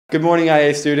Good morning,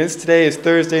 IA students. Today is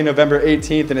Thursday, November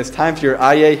 18th, and it's time for your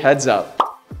IA Heads Up.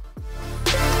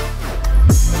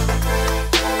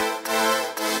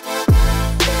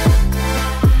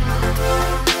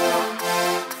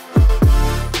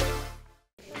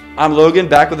 I'm Logan,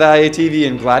 back with IAtv,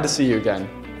 and glad to see you again.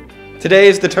 Today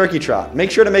is the Turkey Trot.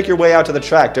 Make sure to make your way out to the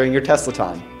track during your Tesla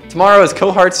time. Tomorrow is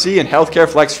Cohort C and Healthcare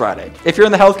Flex Friday. If you're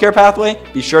in the healthcare pathway,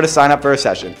 be sure to sign up for a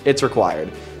session. It's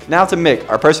required. Now to Mick,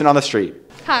 our person on the street.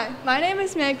 Hi, my name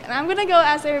is Mick, and I'm gonna go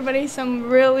ask everybody some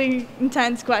really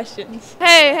intense questions.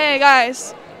 Hey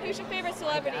guys, who's your favorite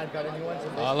celebrity?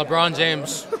 LeBron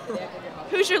James.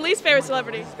 Who's your least favorite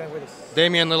celebrity?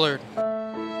 Damian Lillard.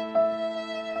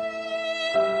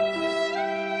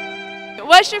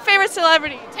 What's your favorite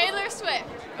celebrity? Taylor Swift.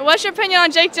 What's your opinion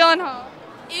on Jake Gyllenhaal?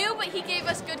 Ew, but he gave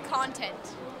us good content.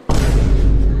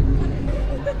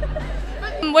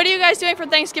 What are you guys doing for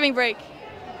Thanksgiving break?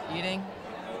 Eating.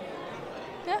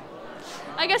 Yeah,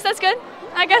 I guess that's good.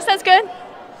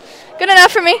 Good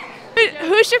enough for me.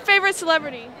 Who's your favorite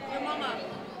celebrity? Your mama.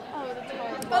 Oh, that's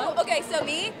hard. Oh, okay, so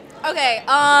me? Okay,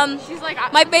 She's like,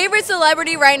 my favorite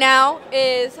celebrity right now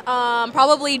is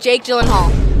probably Jake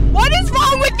Gyllenhaal. what is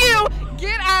wrong with you?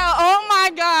 Get out. Oh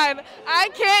my God. I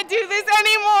can't do this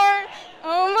anymore.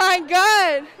 Oh my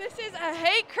God. This is a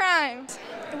hate crime.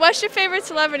 What's your favorite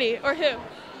celebrity or who?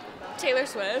 Taylor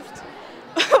Swift.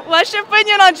 What's your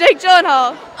opinion on Jake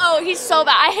Gyllenhaal? Oh, he's so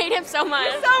bad. I hate him so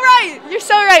much. You're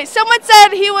so right. Someone said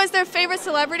he was their favorite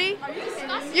celebrity.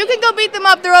 You can go beat them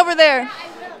up. They're over there.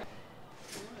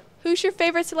 Who's your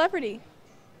favorite celebrity?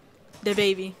 The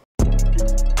baby.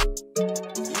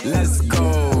 Let's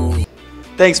go.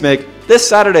 Thanks, Mick. This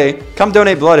Saturday, come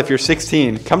donate blood if you're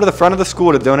 16. Come to the front of the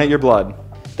school to donate your blood.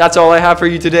 That's all I have for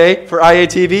you today. For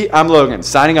IAtv, I'm Logan,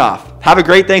 signing off. Have a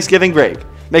great Thanksgiving break.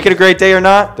 Make it a great day or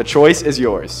not, the choice is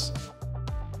yours.